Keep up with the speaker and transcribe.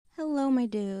my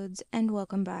dudes, and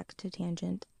welcome back to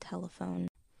Tangent Telephone.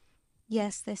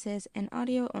 Yes, this is an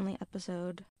audio-only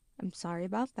episode. I'm sorry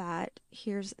about that.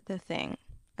 Here's the thing.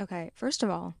 Okay, first of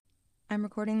all, I'm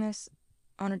recording this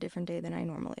on a different day than I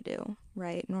normally do,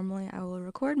 right? Normally I will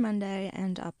record Monday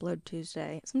and upload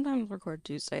Tuesday. Sometimes record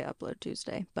Tuesday, upload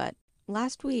Tuesday. But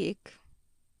last week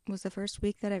was the first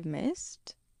week that I've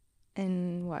missed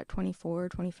in, 24,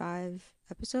 25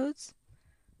 episodes?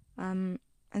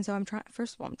 And so I'm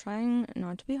trying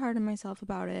not to be hard on myself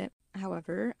about it.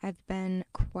 However, I've been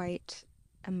quite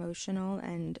emotional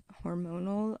and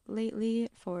hormonal lately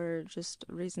for just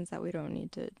reasons that we don't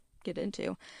need to get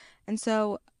into. And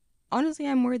so, honestly,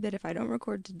 I'm worried that if I don't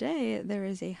record today, there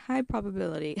is a high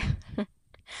probability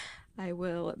I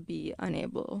will be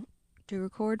unable to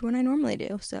record when I normally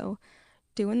do. So,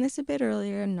 doing this a bit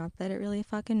earlier, not that it really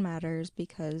fucking matters,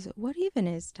 because what even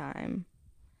is time?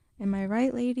 Am I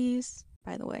right, ladies?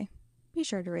 By the way, be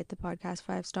sure to rate the podcast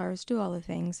 5 stars, do all the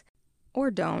things. Or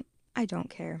don't. I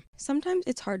don't care. Sometimes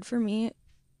it's hard for me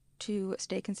to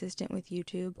stay consistent with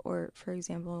YouTube or, for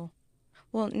example,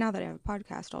 well, now that I have a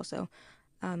podcast also,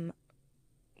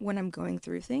 when I'm going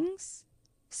through things,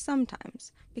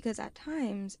 sometimes. Because at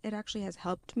times, it actually has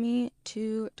helped me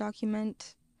to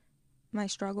document my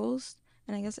struggles.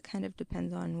 And I guess it kind of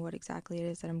depends on what exactly it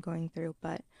is that I'm going through.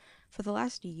 But for the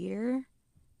last year,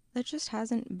 that just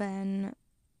hasn't been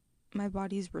my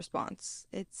body's response.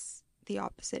 It's the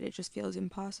opposite. It just feels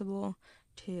impossible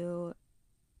to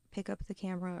pick up the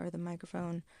camera or the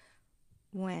microphone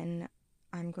when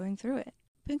I'm going through it.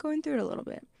 I've been going through it a little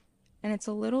bit. And it's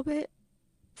a little bit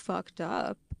fucked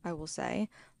up, I will say,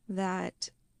 that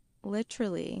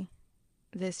literally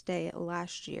this day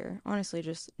last year, honestly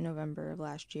just November of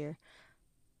last year,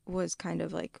 was kind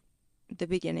of like the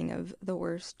beginning of the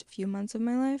worst few months of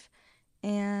my life.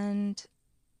 And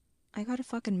I got a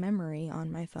fucking memory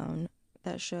on my phone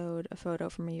that showed a photo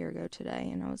from a year ago today,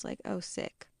 and I was like, oh,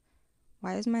 sick.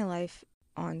 Why is my life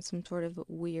on some sort of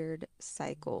weird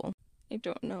cycle? I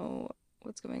don't know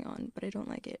what's going on, but I don't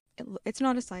like it. It's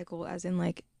not a cycle as in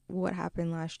like what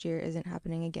happened last year isn't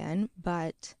happening again,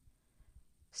 but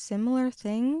similar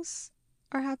things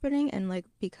are happening, and like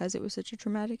because it was such a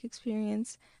traumatic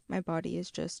experience, my body is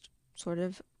just sort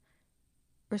of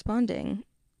responding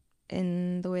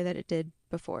in the way that it did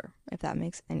before, if that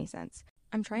makes any sense.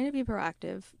 I'm trying to be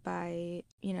proactive by,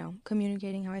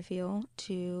 communicating how I feel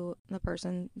to the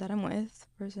person that I'm with,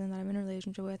 person that I'm in a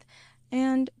relationship with,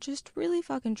 and just really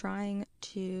fucking trying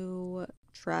to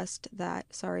trust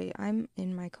that, sorry, I'm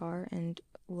in my car and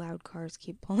loud cars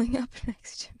keep pulling up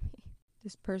next to me.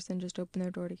 This person just opened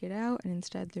their door to get out, and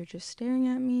instead they're just staring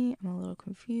at me. I'm a little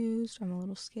confused. I'm a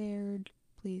little scared.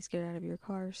 Please get out of your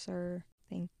car, sir.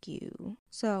 Thank you.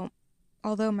 So,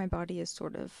 although my body is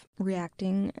sort of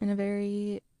reacting in a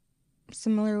very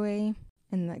similar way,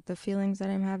 and like the feelings that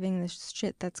I'm having, the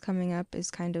shit that's coming up is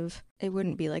kind of, it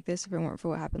wouldn't be like this if it weren't for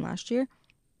what happened last year.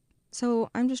 So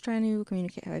I'm just trying to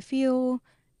communicate how I feel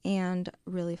and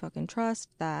really fucking trust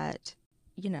that,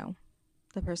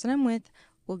 the person I'm with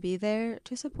will be there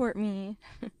to support me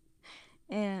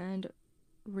and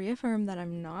reaffirm that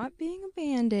I'm not being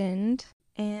abandoned,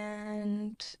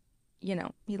 and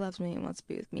he loves me and wants to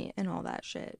be with me and all that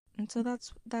shit. And so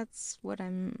that's what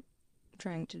I'm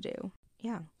trying to do.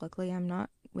 Yeah, luckily I'm not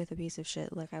with a piece of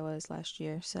shit like I was last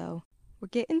year, so we're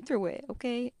getting through it,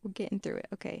 okay? We're getting through it.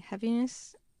 Okay,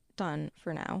 heaviness done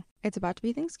for now. It's about to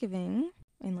be Thanksgiving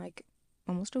in like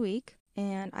almost a week,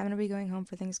 and I'm gonna be going home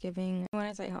for Thanksgiving. When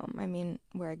I say home, I mean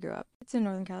where I grew up. It's in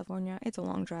Northern California. It's a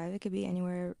long drive. It could be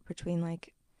anywhere between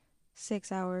like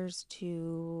 6 hours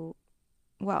to,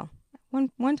 well,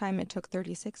 one time it took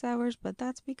 36 hours, but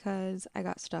that's because I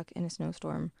got stuck in a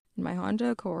snowstorm in my Honda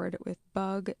Accord with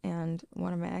Bug and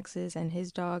one of my exes and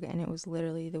his dog, and it was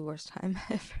literally the worst time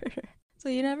ever. So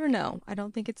you never know. I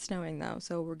don't think it's snowing though,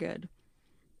 so we're good.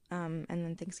 And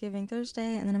then Thanksgiving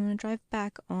Thursday, and then I'm gonna drive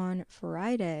back on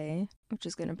Friday, which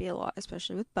is gonna be a lot,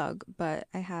 especially with Bug, but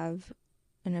I have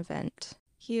an event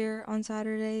here on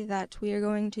Saturday that we are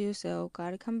going to, so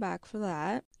gotta come back for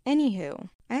that. Anywho,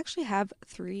 I actually have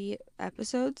 3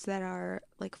 episodes that are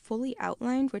like fully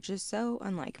outlined, which is so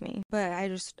unlike me. But I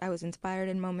was inspired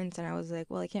in moments, and I was like,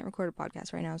 well, I can't record a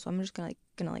podcast right now, so I'm just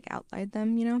gonna outline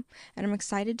them, and I'm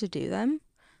excited to do them.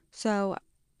 So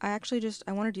I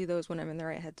want to do those when I'm in the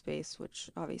right headspace,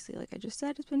 which obviously, like I just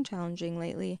said, has been challenging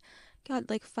lately. God,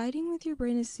 like fighting with your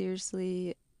brain is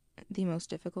seriously the most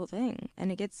difficult thing,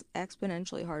 and it gets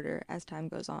exponentially harder as time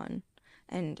goes on,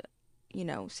 and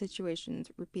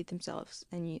situations repeat themselves,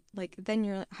 and then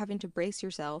you're having to brace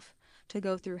yourself to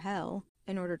go through hell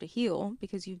in order to heal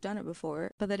because you've done it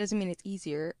before, but that doesn't mean it's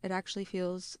easier. It actually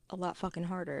feels a lot fucking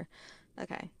harder.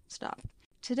 Okay, stop.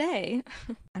 Today,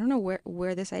 I don't know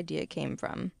where this idea came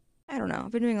from. I don't know.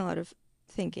 I've been doing a lot of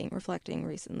thinking, reflecting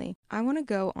recently. I want to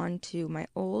go onto my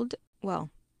old, well,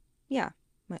 yeah,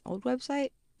 my old website.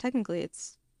 Technically,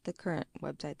 it's the current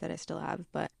website that I still have,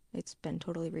 but it's been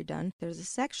totally redone. There's a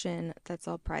section that's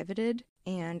all privated,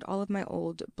 and all of my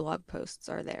old blog posts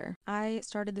are there. I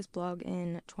started this blog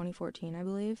in 2014, I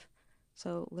believe,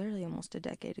 so literally almost a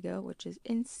decade ago, which is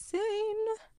insane.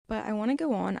 But I want to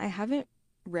go on. I haven't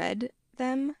read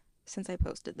them since I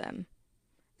posted them.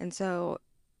 And so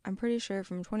I'm pretty sure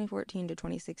from 2014 to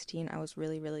 2016, I was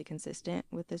really, really consistent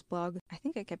with this blog. I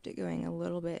think I kept it going a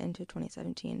little bit into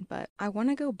 2017, but I want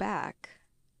to go back.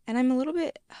 And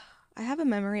I have a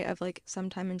memory of like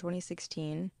sometime in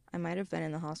 2016, I might have been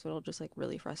in the hospital just like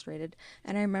really frustrated.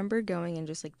 And I remember going and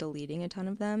just like deleting a ton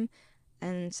of them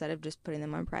instead of just putting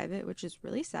them on private, which is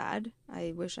really sad.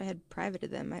 I wish I had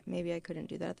privated them. Maybe I couldn't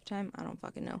do that at the time. I don't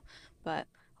fucking know. But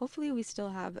hopefully we still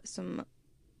have some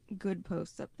good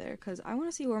posts up there because I want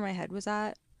to see where my head was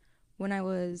at when I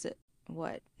was,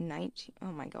 19?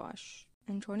 Oh my gosh.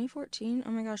 In 2014?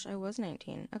 Oh my gosh, I was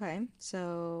 19. Okay,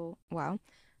 so, wow.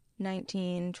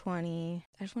 19, 20.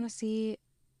 I just want to see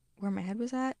where my head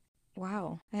was at.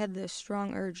 Wow. I had this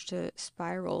strong urge to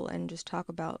spiral and just talk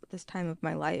about this time of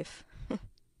my life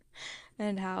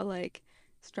and how, like,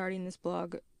 starting this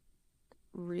blog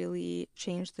really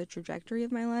changed the trajectory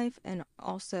of my life and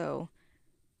also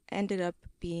ended up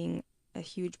being a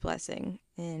huge blessing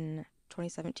in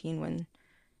 2017 when,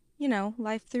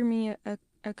 life threw me a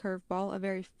curveball, a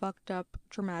very fucked up,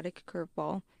 traumatic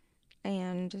curveball.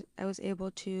 And I was able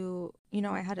to,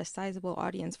 I had a sizable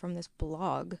audience from this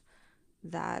blog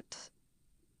that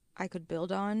I could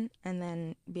build on and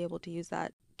then be able to use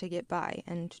that to get by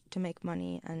and to make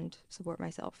money and support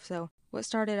myself. So what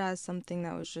started as something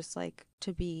that was just like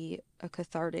to be a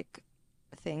cathartic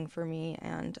thing for me,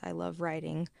 and I love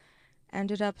writing,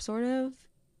 ended up sort of,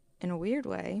 in a weird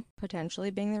way, potentially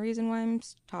being the reason why I'm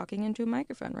talking into a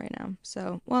microphone right now.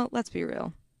 So, well, let's be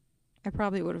real. I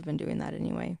probably would have been doing that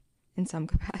anyway, in some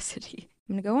capacity.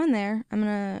 I'm going to go in there. I'm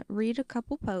going to read a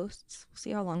couple posts. We'll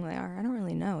see how long they are. I don't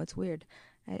really know. It's weird.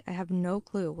 I have no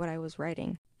clue what I was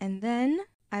writing. And then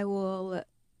I will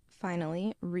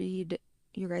finally read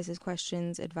your guys'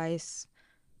 questions, advice,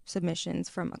 submissions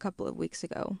from a couple of weeks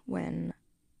ago when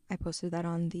I posted that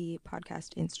on the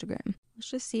podcast Instagram. Let's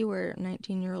just see where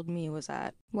 19-year-old me was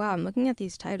at. Wow, I'm looking at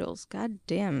these titles. God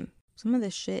damn. Some of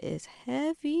this shit is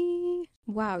heavy.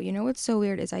 Wow, you know what's so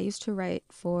weird is I used to write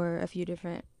for a few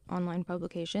different online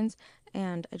publications,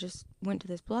 and I just went to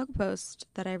this blog post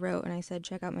that I wrote and I said,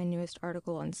 check out my newest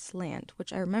article on Slant,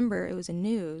 which I remember it was a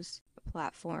news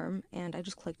platform, and I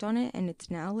just clicked on it, and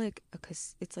it's now like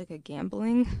it's like a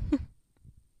gambling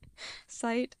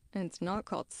site, and it's not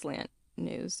called Slant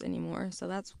News anymore, so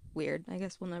that's weird. I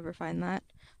guess we'll never find that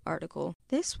article.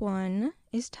 This one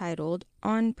is titled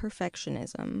On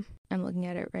Perfectionism. I'm looking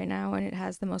at it right now and it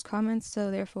has the most comments, so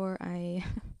therefore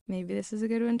maybe this is a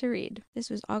good one to read. This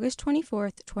was August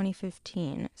 24th,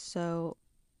 2015, so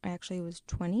I actually was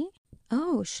 20.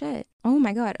 Oh shit. Oh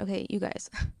my god. Okay, you guys.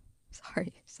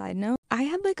 Sorry. Side note. I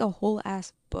had like a whole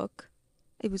ass book.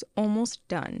 It was almost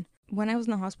done. When I was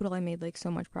in the hospital, I made like so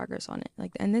much progress on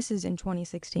it. And this is in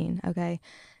 2016, okay?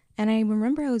 And I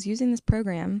remember I was using this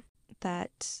program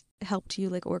that helped you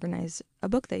like organize a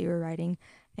book that you were writing,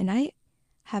 and I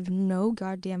have no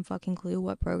goddamn fucking clue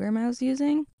what program I was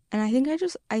using. And I think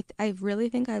I really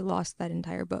think I lost that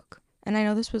entire book. And I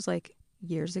know this was like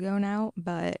years ago now,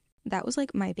 but that was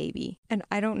like my baby. And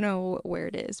I don't know where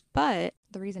it is. But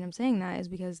the reason I'm saying that is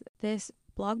because this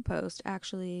blog post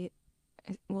actually,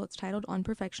 well, it's titled On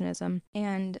Perfectionism.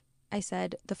 And I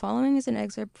said, the following is an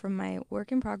excerpt from my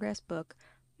work in progress book,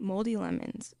 Moldy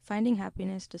Lemons, Finding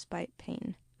Happiness Despite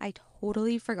Pain. I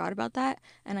totally forgot about that,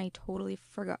 and I totally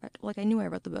forgot, like I knew I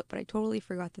wrote the book, but I totally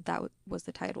forgot that was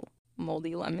the title,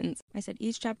 Moldy Lemons. I said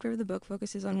each chapter of the book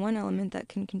focuses on one element that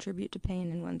can contribute to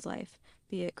pain in one's life,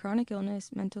 be it chronic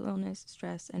illness, mental illness,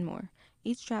 stress, and more.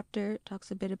 Each chapter talks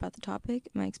a bit about the topic,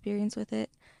 my experience with it,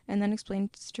 and then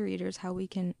explains to readers how we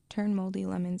can turn moldy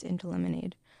lemons into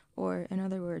lemonade, or, in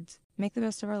other words, make the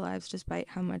best of our lives despite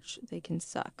how much they can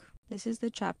suck. This is the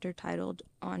chapter titled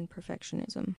On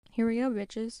Perfectionism. Here we go,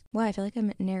 bitches. Wow, I feel like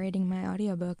I'm narrating my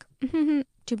audiobook.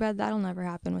 Too bad that'll never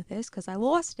happen with this, because I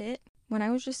lost it. When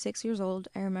I was just 6 years old,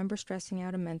 I remember stressing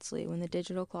out immensely when the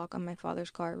digital clock on my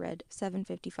father's car read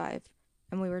 7:55,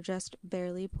 and we were just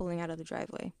barely pulling out of the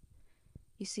driveway.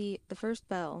 You see, the first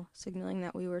bell, signaling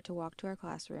that we were to walk to our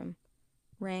classroom,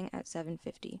 rang at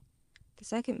 7:50. The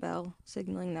second bell,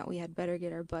 signaling that we had better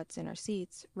get our butts in our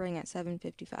seats, rang at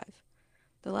 7:55.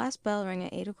 The last bell rang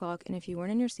at 8 o'clock, and if you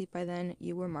weren't in your seat by then,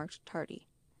 you were marked tardy.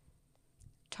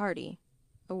 Tardy,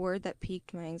 a word that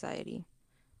piqued my anxiety.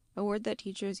 A word that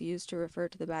teachers used to refer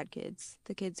to the bad kids,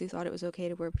 the kids who thought it was okay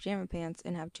to wear pajama pants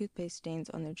and have toothpaste stains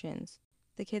on their chins,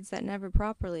 the kids that never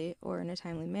properly, or in a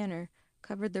timely manner,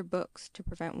 covered their books to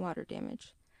prevent water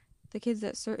damage, the kids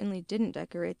that certainly didn't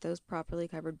decorate those properly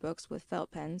covered books with felt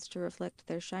pens to reflect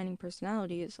their shining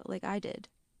personalities like I did.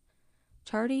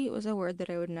 Tardy was a word that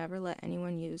I would never let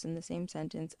anyone use in the same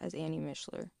sentence as Annie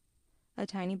Mishler, a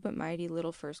tiny but mighty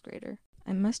little first grader.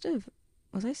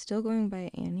 Was I still going by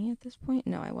Annie at this point?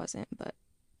 No, I wasn't, but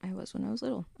I was when I was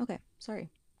little. Okay, sorry.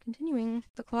 Continuing.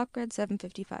 The clock read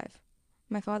 7:55.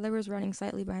 My father was running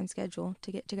slightly behind schedule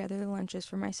to get together the lunches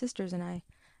for my sisters and I,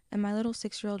 and my little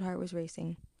 6-year-old heart was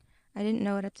racing. I didn't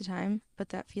know it at the time, but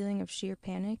that feeling of sheer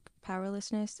panic,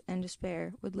 powerlessness, and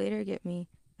despair would later get me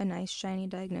a nice shiny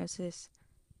diagnosis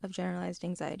of generalized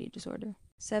anxiety disorder.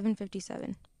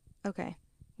 7:57. Okay,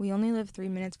 we only live 3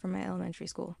 minutes from my elementary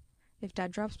school. If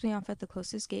Dad drops me off at the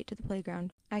closest gate to the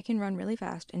playground, I can run really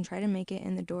fast and try to make it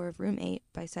in the door of room 8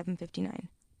 by 7:59.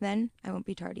 Then I won't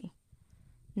be tardy.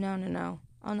 No.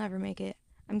 I'll never make it.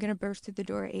 I'm gonna burst through the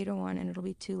door at 8:01 and it'll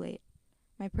be too late.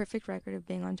 My perfect record of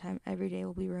being on time every day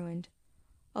will be ruined.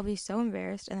 I'll be so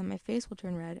embarrassed, and then my face will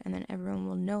turn red, and then everyone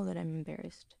will know that I'm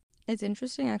embarrassed. It's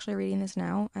interesting actually reading this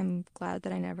now. I'm glad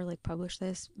that I never published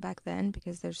this back then,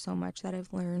 because there's so much that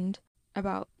I've learned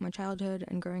about my childhood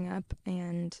and growing up,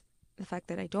 and the fact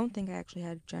that I don't think I actually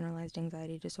had generalized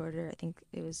anxiety disorder. I think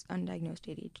it was undiagnosed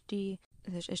ADHD.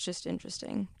 It's just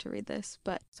interesting to read this,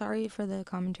 but sorry for the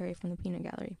commentary from the peanut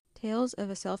gallery. Tales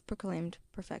of a self-proclaimed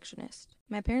perfectionist.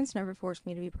 My parents never forced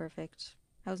me to be perfect.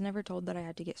 I was never told that I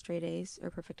had to get straight A's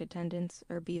or perfect attendance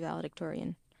or be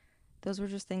valedictorian. Those were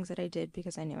just things that I did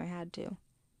because I knew I had to.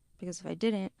 Because if I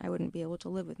didn't, I wouldn't be able to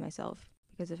live with myself.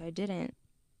 Because if I didn't,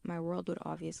 my world would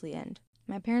obviously end.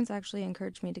 My parents actually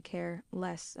encouraged me to care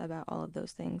less about all of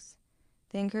those things.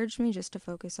 They encouraged me just to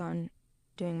focus on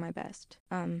doing my best.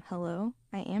 Hello?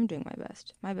 I am doing my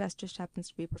best. My best just happens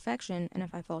to be perfection, and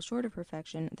if I fall short of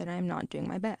perfection, then I am not doing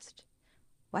my best.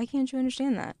 Why can't you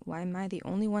understand that? Why am I the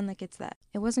only one that gets that?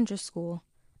 It wasn't just school.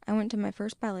 I went to my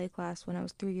first ballet class when I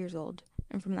was 3 years old,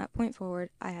 and from that point forward,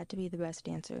 I had to be the best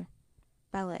dancer.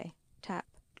 Ballet, tap,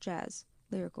 jazz,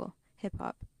 lyrical,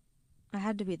 hip-hop. I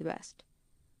had to be the best.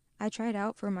 I tried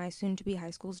out for my soon-to-be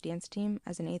high school's dance team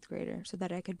as an 8th grader so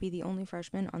that I could be the only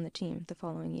freshman on the team the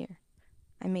following year.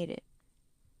 I made it.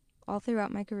 All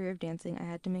throughout my career of dancing, I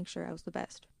had to make sure I was the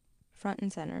best. Front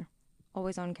and center.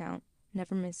 Always on count.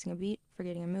 Never missing a beat,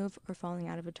 forgetting a move, or falling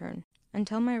out of a turn.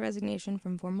 Until my resignation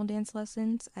from formal dance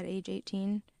lessons at age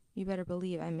 18, you better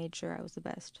believe I made sure I was the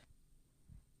best.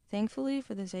 Thankfully,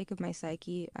 for the sake of my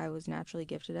psyche, I was naturally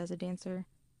gifted as a dancer.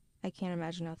 I can't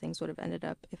imagine how things would have ended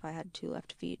up if I had 2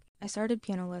 left feet. I started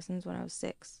piano lessons when I was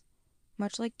 6.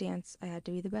 Much like dance, I had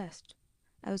to be the best.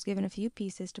 I was given a few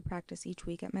pieces to practice each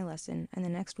week at my lesson, and the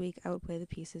next week I would play the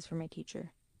pieces for my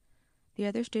teacher. The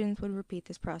other students would repeat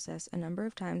this process a number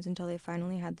of times until they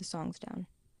finally had the songs down.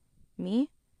 Me?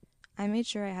 I made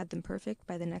sure I had them perfect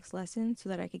by the next lesson so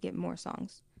that I could get more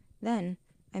songs. Then,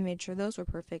 I made sure those were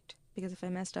perfect, because if I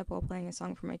messed up while playing a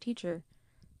song for my teacher,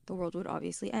 the world would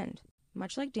obviously end.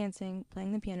 Much like dancing,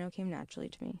 playing the piano came naturally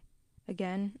to me.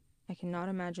 Again, I cannot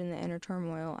imagine the inner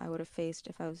turmoil I would have faced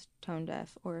if I was tone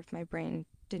deaf or if my brain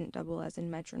didn't double as in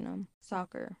metronome.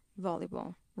 Soccer,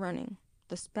 volleyball, running,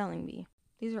 the spelling bee.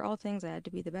 These are all things I had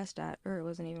to be the best at, or it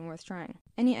wasn't even worth trying.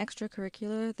 Any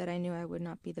extracurricular that I knew I would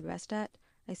not be the best at,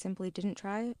 I simply didn't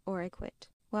try, or I quit.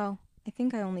 Well, I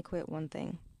think I only quit one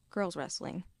thing. Girls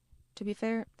wrestling. To be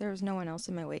fair, there was no one else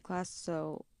in my weight class,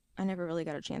 so I never really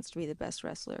got a chance to be the best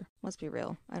wrestler. Let's be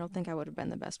real, I don't think I would have been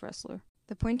the best wrestler.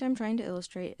 The point I'm trying to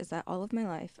illustrate is that all of my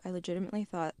life, I legitimately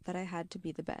thought that I had to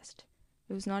be the best.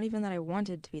 It was not even that I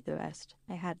wanted to be the best,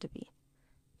 I had to be.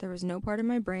 There was no part of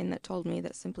my brain that told me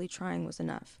that simply trying was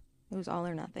enough. It was all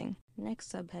or nothing.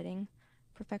 Next subheading,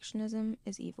 perfectionism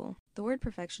is evil. The word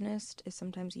perfectionist is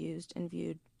sometimes used and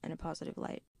viewed in a positive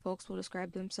light. Folks will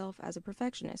describe themselves as a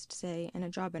perfectionist, say, in a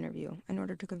job interview, in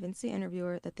order to convince the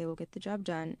interviewer that they will get the job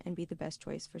done and be the best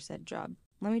choice for said job.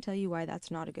 Let me tell you why that's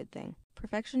not a good thing.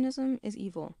 Perfectionism is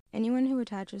evil. Anyone who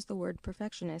attaches the word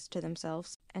perfectionist to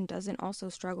themselves and doesn't also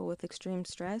struggle with extreme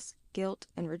stress, guilt,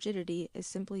 and rigidity is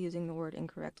simply using the word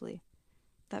incorrectly.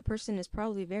 That person is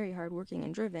probably very hardworking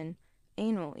and driven,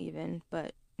 anal even,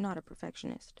 but not a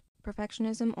perfectionist.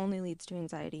 Perfectionism only leads to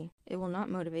anxiety. It will not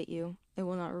motivate you. It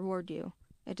will not reward you.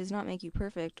 It does not make you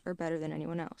perfect or better than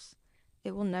anyone else.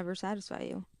 It will never satisfy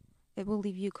you. It will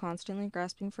leave you constantly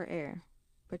grasping for air,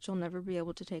 but you'll never be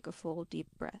able to take a full, deep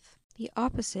breath. The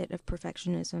opposite of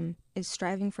perfectionism is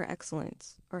striving for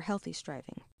excellence, or healthy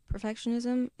striving.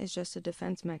 Perfectionism is just a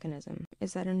defense mechanism,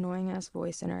 is that annoying-ass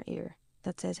voice in our ear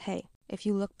that says, hey, if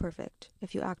you look perfect,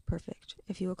 if you act perfect,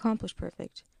 if you accomplish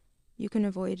perfect, you can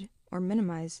avoid or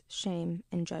minimize shame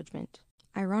and judgment.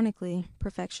 Ironically,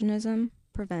 perfectionism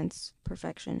prevents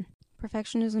perfection.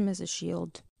 Perfectionism is a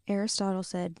shield. Aristotle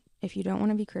said, if you don't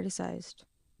want to be criticized,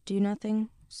 do nothing,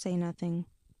 say nothing,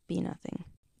 be nothing.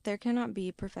 There cannot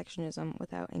be perfectionism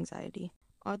without anxiety.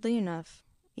 Oddly enough,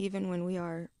 even when we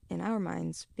are, in our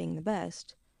minds, being the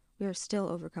best, we are still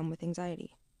overcome with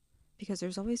anxiety, because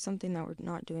there's always something that we're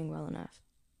not doing well enough.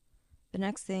 The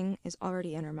next thing is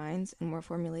already in our minds, and we're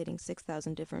formulating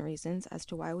 6,000 different reasons as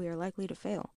to why we are likely to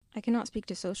fail. I cannot speak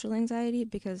to social anxiety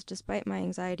because despite my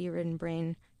anxiety-ridden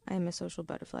brain, I am a social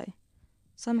butterfly.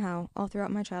 Somehow, all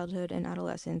throughout my childhood and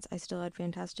adolescence, I still had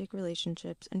fantastic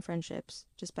relationships and friendships,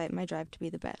 despite my drive to be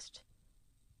the best.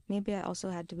 Maybe I also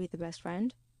had to be the best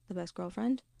friend, the best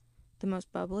girlfriend, the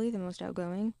most bubbly, the most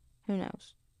outgoing, who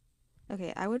knows?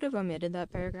 Okay, I would have omitted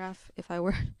that paragraph if I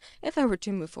were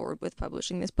to move forward with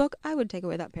publishing this book. I would take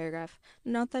away that paragraph.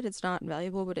 Not that it's not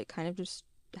valuable, but it kind of just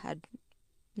had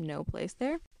no place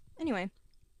there. Anyway,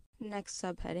 next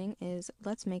subheading is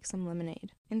let's make some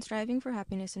lemonade. In striving for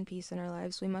happiness and peace in our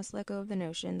lives, we must let go of the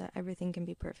notion that everything can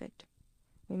be perfect.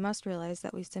 We must realize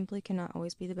that we simply cannot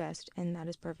always be the best, and that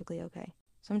is perfectly okay.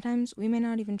 Sometimes we may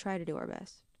not even try to do our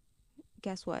best.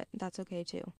 Guess what? That's okay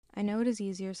too. I know it is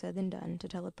easier said than done to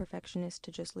tell a perfectionist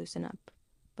to just loosen up,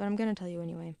 but I'm gonna tell you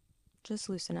anyway. Just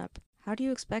loosen up. How do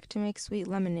you expect to make sweet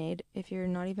lemonade if you're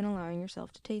not even allowing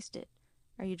yourself to taste it?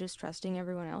 Are you just trusting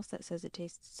everyone else that says it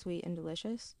tastes sweet and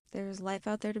delicious? There is life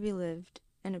out there to be lived,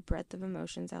 and a breadth of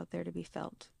emotions out there to be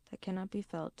felt that cannot be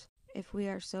felt if we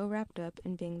are so wrapped up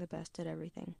in being the best at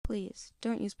everything. Please,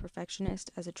 don't use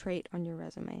perfectionist as a trait on your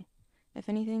resume. If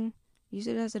anything, use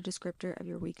it as a descriptor of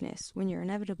your weakness when you're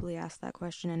inevitably asked that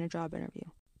question in a job interview.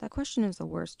 That question is the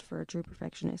worst for a true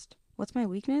perfectionist. What's my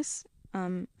weakness?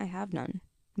 I have none.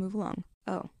 Move along.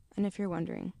 Oh, and if you're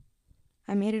wondering,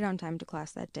 I made it on time to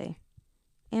class that day.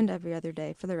 And every other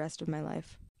day for the rest of my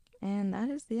life. And that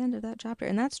is the end of that chapter.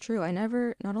 And that's true.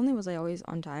 Not only was I always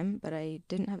on time, but I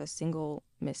didn't have a single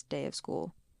missed day of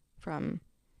school from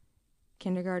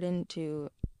kindergarten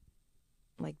to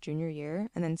like junior year.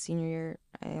 And then senior year,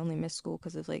 I only missed school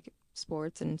because of like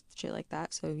sports and shit like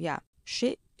that. So yeah,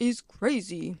 shit is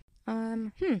crazy.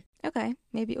 Okay.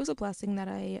 Maybe it was a blessing that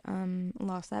I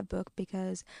lost that book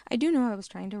because I do know I was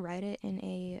trying to write it in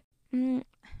a,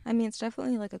 it's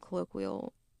definitely like a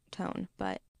colloquial tone,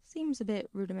 but seems a bit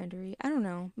rudimentary. I don't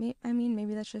know.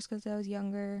 Maybe that's just because I was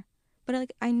younger. But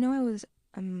like, I know I was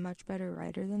a much better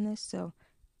writer than this, so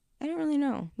I don't really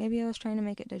know. Maybe I was trying to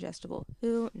make it digestible.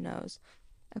 Who knows?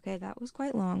 Okay, that was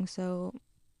quite long, so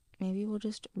maybe we'll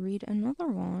just read another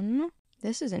one.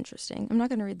 This is interesting. I'm not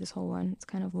going to read this whole one. It's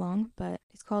kind of long, but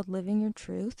it's called Living Your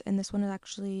Truth, and this one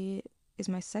actually is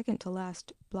my second to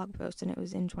last blog post, and it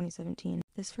was in 2017.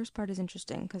 This first part is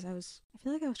interesting because I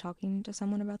feel like I was talking to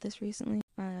someone about this recently.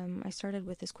 I started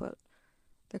with this quote.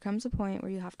 There comes a point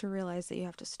where you have to realize that you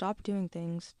have to stop doing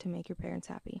things to make your parents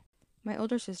happy. My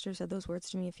older sister said those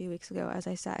words to me a few weeks ago as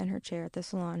I sat in her chair at the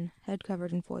salon, head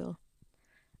covered in foil.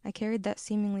 I carried that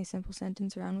seemingly simple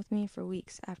sentence around with me for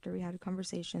weeks after we had a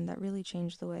conversation that really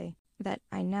changed the way that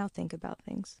I now think about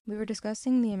things. We were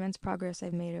discussing the immense progress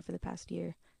I've made over the past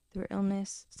year, through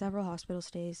illness, several hospital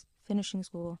stays, finishing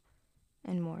school,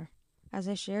 and more. As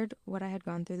I shared what I had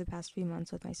gone through the past few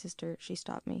months with my sister, she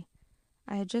stopped me.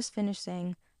 I had just finished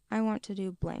saying, I want to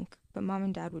do blank, but mom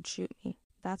and dad would shoot me.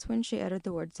 That's when she uttered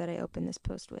the words that I opened this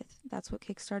post with. That's what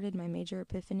kickstarted my major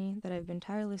epiphany that I've been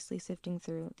tirelessly sifting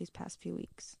through these past few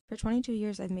weeks. For 22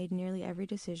 years, I've made nearly every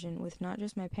decision with not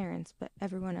just my parents, but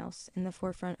everyone else in the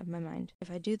forefront of my mind.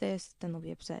 If I do this, then they'll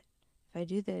be upset. If I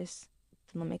do this,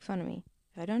 then they'll make fun of me.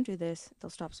 If I don't do this, they'll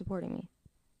stop supporting me.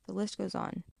 The list goes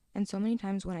on. And so many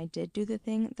times when I did do the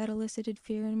thing that elicited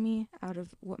fear in me out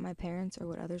of what my parents or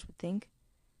what others would think,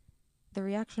 the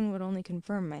reaction would only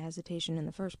confirm my hesitation in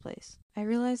the first place. I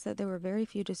realized that there were very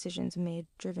few decisions made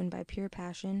driven by pure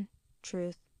passion,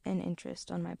 truth, and interest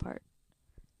on my part.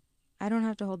 I don't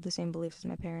have to hold the same beliefs as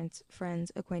my parents, friends,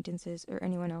 acquaintances, or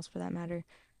anyone else for that matter.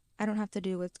 I don't have to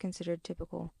do what's considered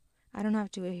typical. I don't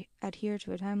have to adhere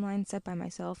to a timeline set by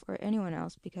myself or anyone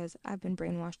else because I've been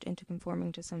brainwashed into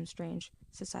conforming to some strange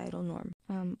societal norm.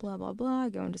 Blah, blah, blah, I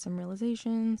go into some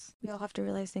realizations. We all have to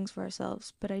realize things for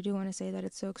ourselves, but I do want to say that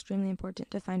it's so extremely important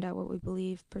to find out what we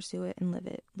believe, pursue it, and live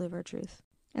it. Live our truth.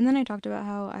 And then I talked about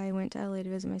how I went to LA to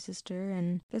visit my sister,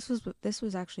 and this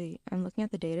was actually, I'm looking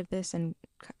at the date of this, and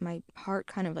my heart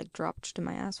kind of like dropped to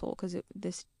my asshole because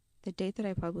the date that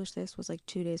I published this was like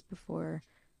 2 days before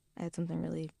I had something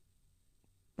really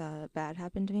bad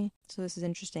happen to me. So this is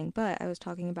interesting. But I was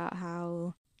talking about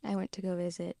how I went to go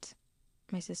visit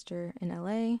my sister in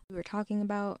LA. We were talking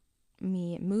about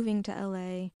me moving to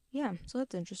LA. Yeah, so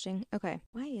that's interesting. Okay,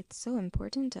 why it's so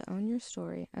important to own your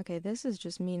story. Okay, this is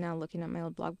just me now looking at my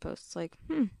old blog posts like,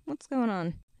 what's going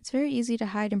on? It's very easy to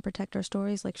hide and protect our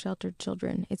stories like sheltered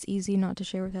children. It's easy not to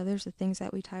share with others the things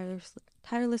that we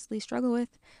tirelessly struggle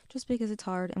with just because it's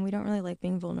hard and we don't really like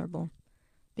being vulnerable.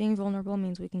 Being vulnerable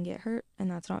means we can get hurt, and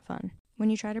that's not fun. When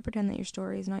you try to pretend that your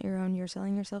story is not your own, you're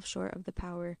selling yourself short of the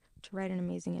power to write an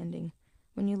amazing ending.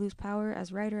 When you lose power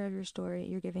as writer of your story,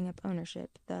 you're giving up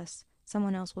ownership. Thus,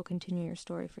 someone else will continue your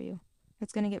story for you.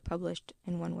 It's going to get published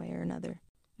in one way or another.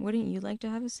 Wouldn't you like to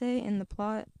have a say in the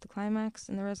plot, the climax,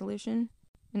 and the resolution?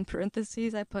 In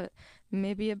parentheses, I put,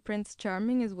 maybe a Prince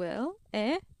Charming as well?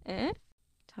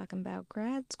 Talking about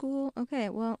grad school. Okay,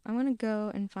 well, I want to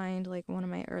go and find like one of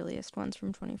my earliest ones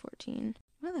from 2014.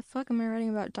 Why the fuck am I writing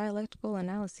about dialectical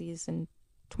analyses in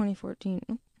 2014?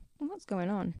 What's going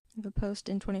on? I have a post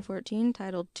in 2014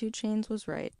 titled 2 Chainz Was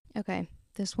Right. Okay,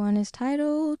 this one is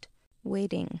titled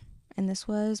Waiting, and this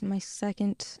was my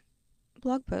second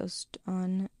blog post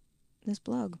on this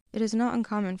blog. It is not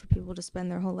uncommon for people to spend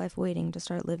their whole life waiting to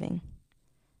start living.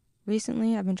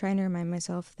 Recently, I've been trying to remind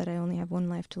myself that I only have one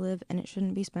life to live, and it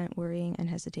shouldn't be spent worrying and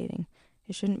hesitating.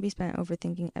 It shouldn't be spent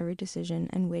overthinking every decision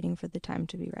and waiting for the time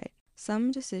to be right.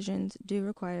 Some decisions do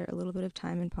require a little bit of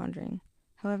time and pondering.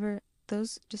 However,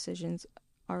 those decisions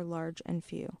are large and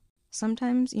few.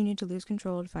 Sometimes you need to lose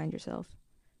control to find yourself.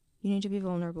 You need to be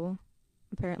vulnerable,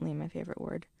 apparently my favorite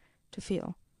word, to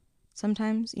feel.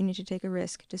 Sometimes you need to take a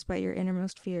risk despite your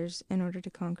innermost fears in order to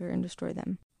conquer and destroy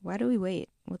them. Why do we wait?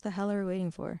 What the hell are we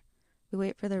waiting for? We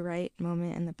wait for the right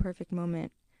moment and the perfect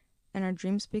moment, and our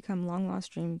dreams become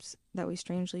long-lost dreams that we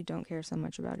strangely don't care so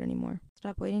much about anymore.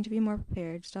 Stop waiting to be more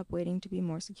prepared. Stop waiting to be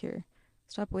more secure.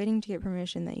 Stop waiting to get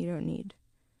permission that you don't need.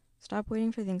 Stop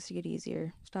waiting for things to get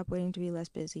easier. Stop waiting to be less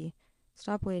busy.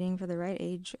 Stop waiting for the right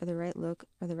age or the right look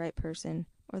or the right person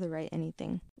or the right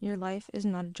anything. Your life is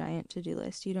not a giant to-do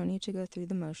list. You don't need to go through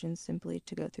the motions simply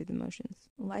to go through the motions.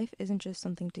 Life isn't just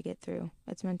something to get through.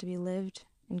 It's meant to be lived,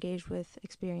 engaged with,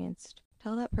 experienced.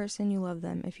 Tell that person you love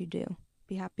them if you do.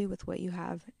 Be happy with what you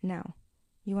have now.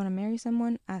 You want to marry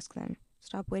someone? Ask them.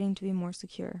 Stop waiting to be more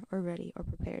secure or ready or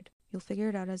prepared. You'll figure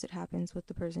it out as it happens with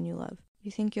the person you love.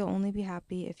 You think you'll only be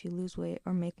happy if you lose weight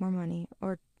or make more money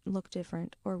or look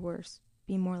different or worse,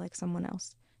 be more like someone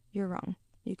else. You're wrong.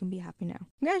 You can be happy now.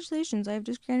 Congratulations, I have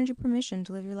just granted you permission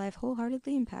to live your life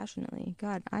wholeheartedly and passionately.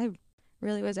 God, I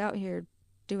really was out here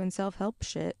doing self-help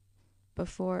shit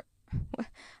before.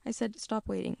 I said stop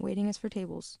waiting. Waiting is for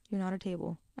tables. You're not a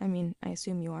table. I mean, I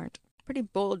assume you aren't. Pretty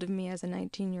bold of me as a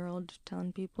 19-year-old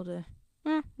telling people to,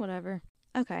 whatever.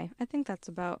 Okay, I think that's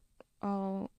about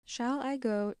all. Shall I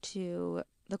go to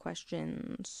the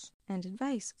questions and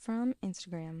advice from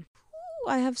Instagram? Ooh,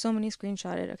 I have so many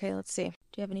screenshotted. Okay, let's see.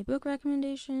 Do you have any book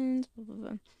recommendations? Blah,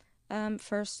 blah, blah.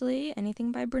 Firstly,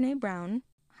 anything by Brene Brown.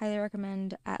 Highly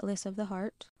recommend Atlas of the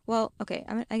Heart. Well, okay,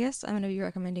 I guess I'm going to be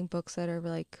recommending books that are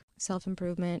like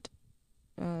self-improvement,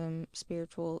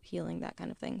 spiritual healing, that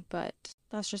kind of thing. But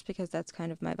that's just because that's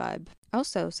kind of my vibe.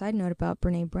 Also, side note about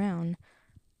Brene Brown,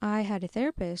 I had a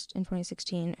therapist in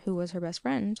 2016 who was her best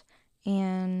friend,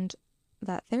 and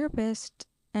that therapist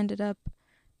ended up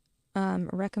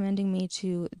recommending me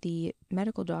to the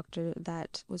medical doctor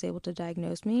that was able to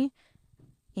diagnose me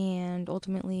and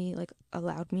ultimately like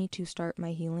allowed me to start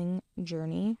my healing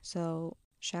journey. So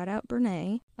shout out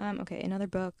Brene. Okay, another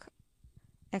book,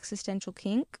 Existential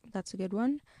Kink, that's a good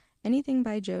one. Anything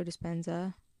by Joe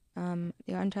Dispenza, The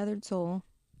Untethered Soul,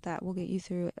 that will get you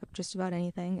through just about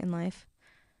anything in life.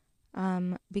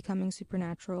 Becoming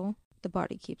Supernatural, The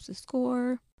Body Keeps the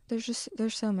Score.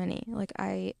 There's so many. Like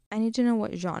I need to know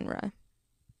what genre.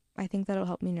 I think that'll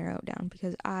help me narrow it down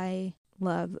because I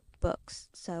love books,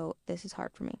 so this is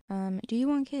hard for me. Do you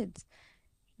want kids?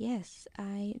 Yes,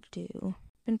 I do.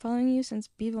 Been following you since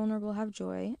Be Vulnerable, Have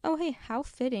Joy. Oh, hey, how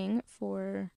fitting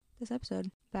for this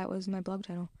episode. That was my blog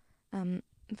title. I'm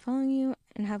following you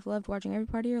and have loved watching every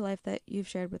part of your life that you've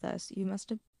shared with us. You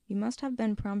must have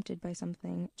been prompted by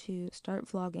something to start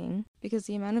vlogging because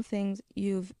the amount of things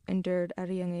you've endured at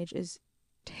a young age is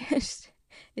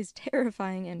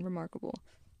terrifying and remarkable.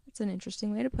 That's an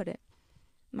interesting way to put it.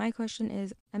 My question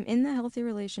is, I'm in the healthy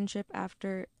relationship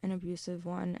after an abusive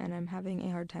one, and I'm having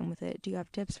a hard time with it. Do you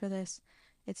have tips for this?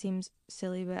 It seems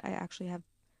silly, but I actually have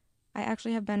I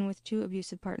actually have been with 2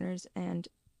 abusive partners, and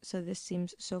so this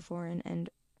seems so foreign and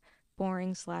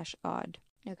boring slash odd.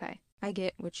 Okay, I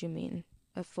get what you mean,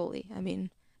 fully. I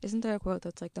mean, isn't there a quote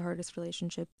that's like the hardest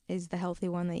relationship is the healthy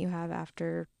one that you have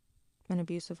after an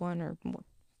abusive one, or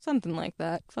something like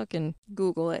that? Fucking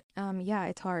Google it. Yeah,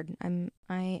 it's hard. I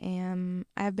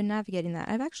have been navigating that.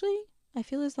 I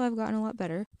feel as though I've gotten a lot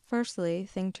better. Firstly,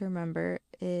 thing to remember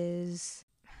is,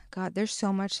 God, there's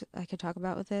so much I could talk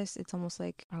about with this. It's almost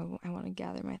like, oh, I want to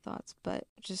gather my thoughts. But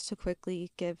just to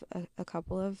quickly give a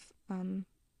couple of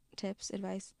tips,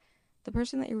 advice. The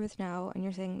person that you're with now and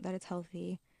you're saying that it's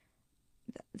healthy,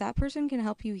 that person can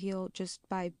help you heal just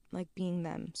by like being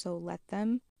them. So let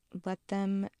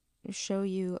them show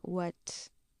you what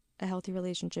a healthy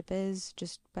relationship is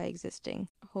just by existing.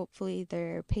 Hopefully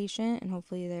they're patient and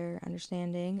hopefully they're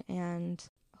understanding, and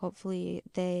hopefully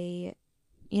they,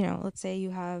 let's say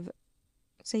you have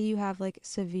like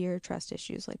severe trust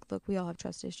issues. Like, look, we all have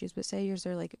trust issues, but say yours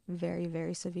are like very,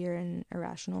 very severe and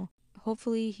irrational.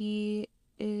 Hopefully he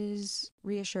is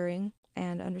reassuring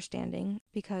and understanding,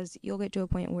 because you'll get to a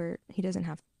point where he doesn't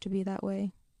have to be that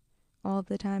way all of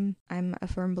the time. I'm a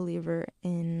firm believer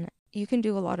in you can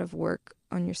do a lot of work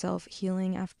on yourself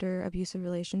healing after abusive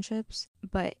relationships,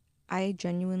 but I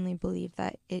genuinely believe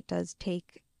that it does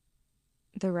take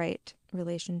the right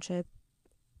relationship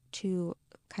to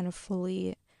kind of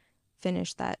fully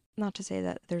finish that. Not to say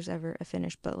that there's ever a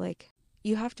finish, but like,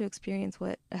 you have to experience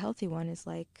what a healthy one is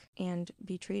like and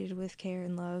be treated with care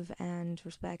and love and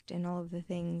respect and all of the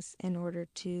things in order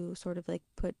to sort of like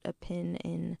put a pin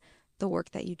in the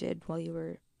work that you did while you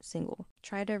were single.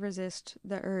 Try to resist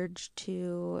the urge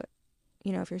to,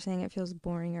 if you're saying it feels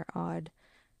boring or odd,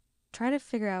 try to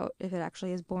figure out if it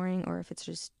actually is boring or if it's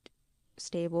just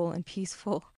stable and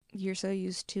peaceful. You're so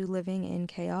used to living in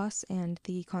chaos and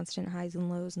the constant highs and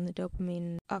lows and the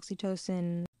dopamine,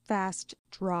 oxytocin, fast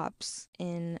drops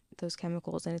in those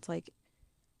chemicals. And it's like,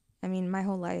 I mean, my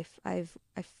whole life, I've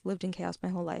lived in chaos my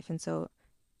whole life. And so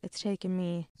it's taken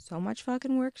me so much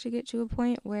fucking work to get to a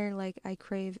point where like I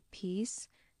crave peace,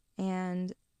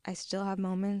 and I still have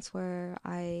moments where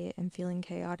I am feeling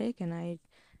chaotic and I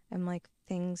am like,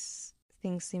 things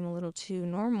seem a little too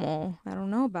normal. I don't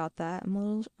know about that. I'm a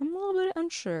little bit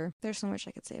unsure. There's so much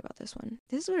I could say about this one.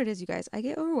 This is what it is, you guys. I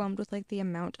get overwhelmed with like the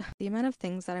amount of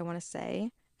things that I want to say,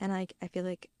 and I feel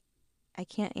like I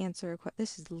can't answer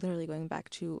this is literally going back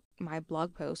to my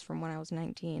blog post from when I was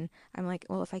 19. I'm like,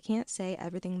 well, if I can't say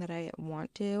everything that I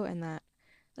want to, and that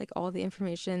like all the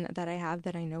information that I have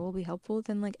that I know will be helpful,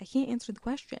 then like I can't answer the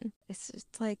question. It's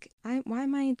like, why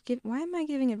am I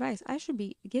giving advice? I should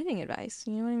be giving advice.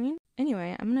 You know what I mean?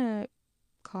 Anyway, I'm gonna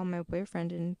call my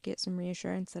boyfriend and get some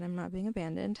reassurance that I'm not being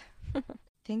abandoned.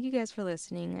 Thank you guys for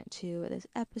listening to this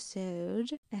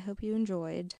episode. I hope you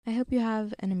enjoyed. I hope you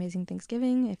have an amazing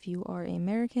Thanksgiving if you are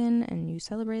American and you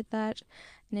celebrate that.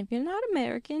 And if you're not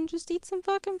American, just eat some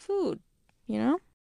fucking food, you know?